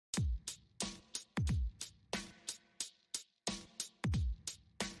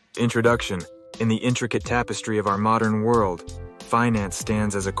Introduction. In the intricate tapestry of our modern world, finance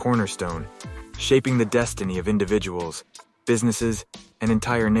stands as a cornerstone, shaping the destiny of individuals, businesses, and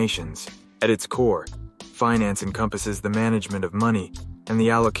entire nations. At its core, finance encompasses the management of money and the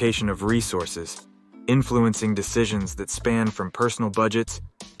allocation of resources, influencing decisions that span from personal budgets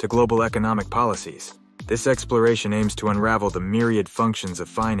to global economic policies. This exploration aims to unravel the myriad functions of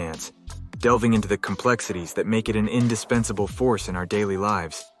finance, delving into the complexities that make it an indispensable force in our daily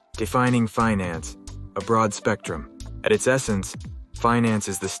lives. Defining finance, a broad spectrum. At its essence, finance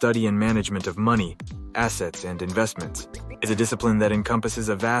is the study and management of money, assets, and investments. It's a discipline that encompasses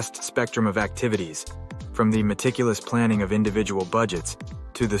a vast spectrum of activities, from the meticulous planning of individual budgets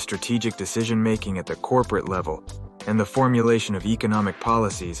to the strategic decision-making at the corporate level and the formulation of economic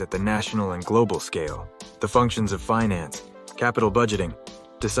policies at the national and global scale. The functions of finance. Capital budgeting.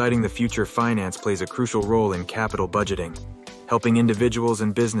 Deciding the future. Finance plays a crucial role in capital budgeting, helping individuals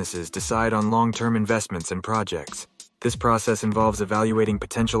and businesses decide on long-term investments and projects. This process involves evaluating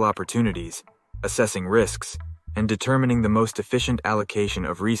potential opportunities, assessing risks, and determining the most efficient allocation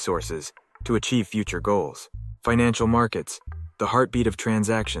of resources to achieve future goals. Financial markets, the heartbeat of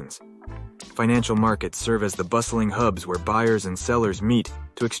transactions. Financial markets serve as the bustling hubs where buyers and sellers meet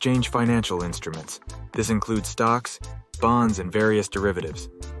to exchange financial instruments. This includes stocks, bonds, and various derivatives.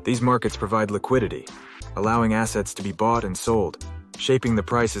 These markets provide liquidity, allowing assets to be bought and sold, shaping the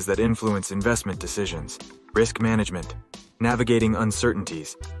prices that influence investment decisions. Risk management, navigating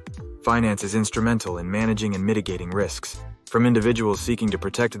uncertainties. Finance is instrumental in managing and mitigating risks, from individuals seeking to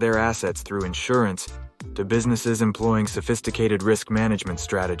protect their assets through insurance to businesses employing sophisticated risk management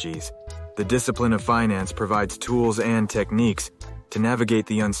strategies. The discipline of finance provides tools and techniques to navigate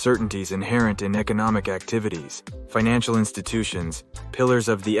the uncertainties inherent in economic activities. Financial institutions, pillars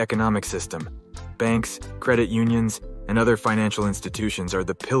of the economic system. Banks, credit unions, and other financial institutions are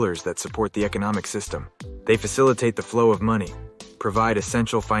the pillars that support the economic system. They facilitate the flow of money, provide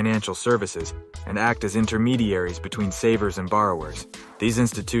essential financial services, and act as intermediaries between savers and borrowers. These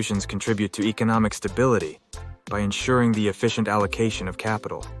institutions contribute to economic stability by ensuring the efficient allocation of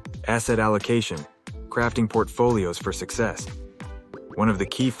capital. Asset allocation, crafting portfolios for success. One of the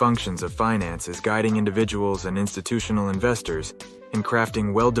key functions of finance is guiding individuals and institutional investors in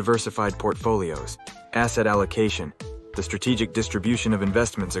crafting well-diversified portfolios. Asset allocation, the strategic distribution of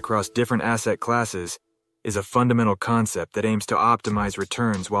investments across different asset classes, is a fundamental concept that aims to optimize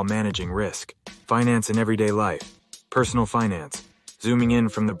returns while managing risk. Finance in everyday life. Personal finance. Zooming in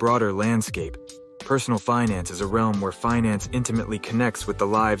from the broader landscape, personal finance is a realm where finance intimately connects with the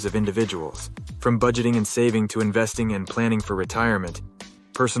lives of individuals. From budgeting and saving to investing and planning for retirement,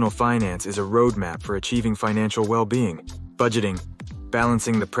 personal finance is a roadmap for achieving financial well-being. Budgeting,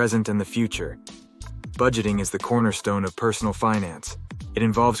 balancing the present and the future. Budgeting is the cornerstone of personal finance. It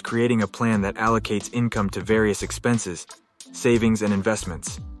involves creating a plan that allocates income to various expenses, savings, and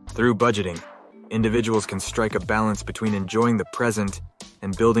investments. Through budgeting, individuals can strike a balance between enjoying the present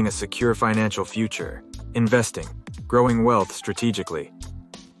and building a secure financial future. Investing, growing wealth strategically.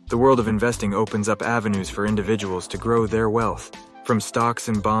 The world of investing opens up avenues for individuals to grow their wealth. From stocks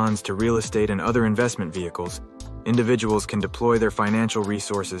and bonds to real estate and other investment vehicles, individuals can deploy their financial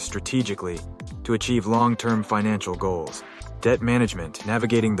resources strategically to achieve long-term financial goals. Debt management,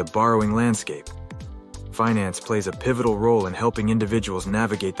 navigating the borrowing landscape. Finance plays a pivotal role in helping individuals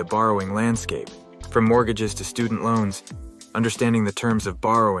navigate the borrowing landscape. From mortgages to student loans, understanding the terms of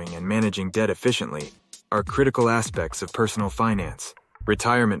borrowing and managing debt efficiently are critical aspects of personal finance.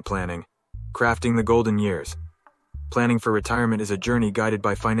 Retirement planning, crafting the golden years. Planning for retirement is a journey guided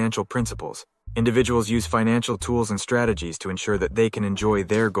by financial principles. Individuals use financial tools and strategies to ensure that they can enjoy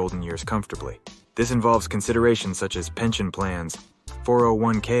their golden years comfortably. This involves considerations such as pension plans,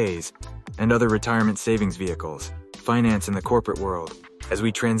 401ks, and other retirement savings vehicles. Finance in the corporate world. As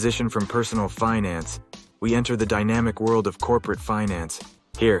we transition from personal finance, we enter the dynamic world of corporate finance.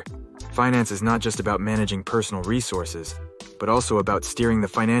 Here, finance is not just about managing personal resources, but also about steering the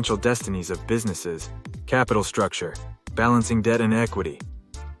financial destinies of businesses. Capital structure, balancing debt and equity.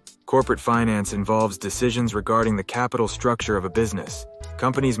 Corporate finance involves decisions regarding the capital structure of a business.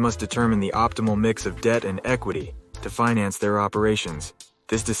 Companies must determine the optimal mix of debt and equity to finance their operations.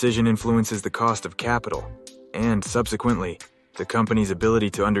 This decision influences the cost of capital and, subsequently, the company's ability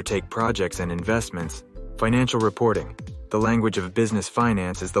to undertake projects and investments. Financial reporting. The language of business.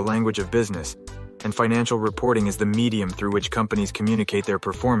 Finance is the language of business, and financial reporting is the medium through which companies communicate their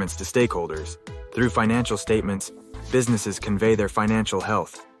performance to stakeholders. Through financial statements, businesses convey their financial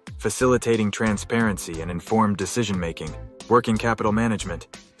health, facilitating transparency and informed decision-making. Working capital management,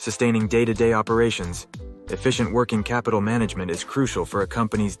 sustaining day-to-day operations. Efficient working capital management is crucial for a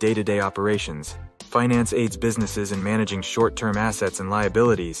company's day-to-day operations. Finance aids businesses in managing short-term assets and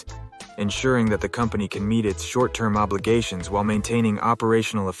liabilities, ensuring that the company can meet its short-term obligations while maintaining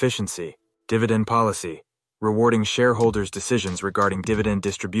operational efficiency. Dividend policy. Rewarding shareholders' decisions regarding dividend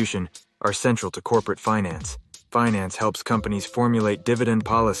distribution are central to corporate finance. Finance helps companies formulate dividend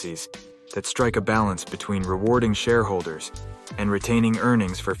policies that strike a balance between rewarding shareholders and retaining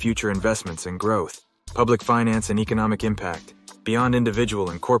earnings for future investments and growth. Public finance and economic impact. Beyond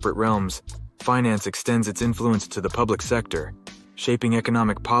individual and corporate realms, finance extends its influence to the public sector, shaping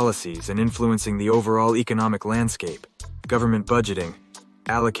economic policies and influencing the overall economic landscape. Government budgeting.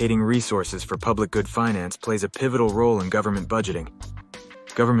 Allocating resources for public good finance plays a pivotal role in government budgeting.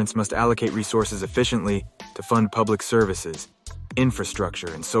 Governments must allocate resources efficiently to fund public services,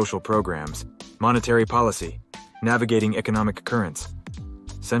 infrastructure, and social programs. Monetary policy. Navigating economic currents.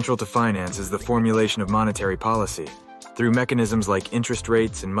 Central to finance is the formulation of monetary policy. Through mechanisms like interest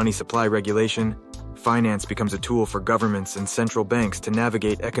rates and money supply regulation, finance becomes a tool for governments and central banks to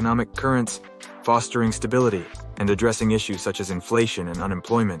navigate economic currents, fostering stability and addressing issues such as inflation and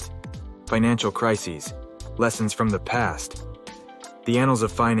unemployment. Financial crises. Lessons from the past. The annals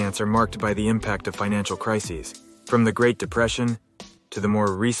of finance are marked by the impact of financial crises. From the Great Depression to the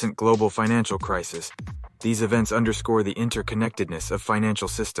more recent global financial crisis, these events underscore the interconnectedness of financial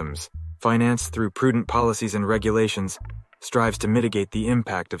systems. Finance, through prudent policies and regulations, strives to mitigate the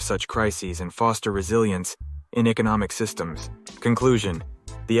impact of such crises and foster resilience in economic systems. Conclusion: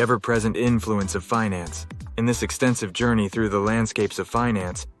 the ever-present influence of finance. In this extensive journey through the landscapes of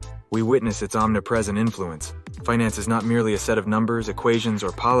finance, we witness its omnipresent influence. Finance is not merely a set of numbers, equations,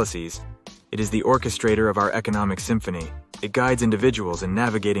 or policies. It is the orchestrator of our economic symphony. It guides individuals in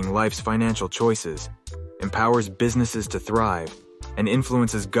navigating life's financial choices, empowers businesses to thrive, and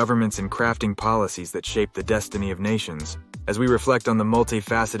influences governments in crafting policies that shape the destiny of nations. As we reflect on the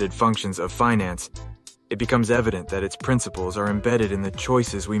multifaceted functions of finance, it becomes evident that its principles are embedded in the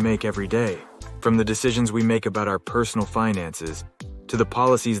choices we make every day. From the decisions we make about our personal finances to the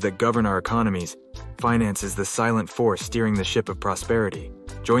policies that govern our economies, finance is the silent force steering the ship of prosperity.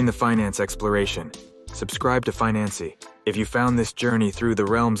 Join the finance exploration. Subscribe to Financi. If you found this journey through the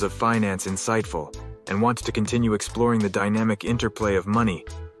realms of finance insightful and want to continue exploring the dynamic interplay of money,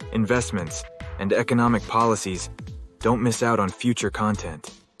 investments, and economic policies, don't miss out on future content.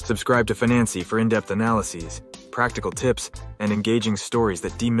 Subscribe to Financi for in-depth analyses, practical tips, and engaging stories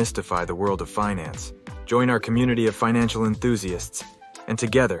that demystify the world of finance. Join our community of financial enthusiasts, and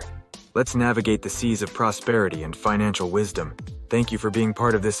together, let's navigate the seas of prosperity and financial wisdom. Thank you for being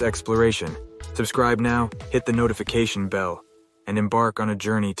part of this exploration. Subscribe now, hit the notification bell, and embark on a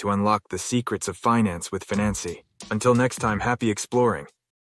journey to unlock the secrets of finance with Financi. Until next time, happy exploring.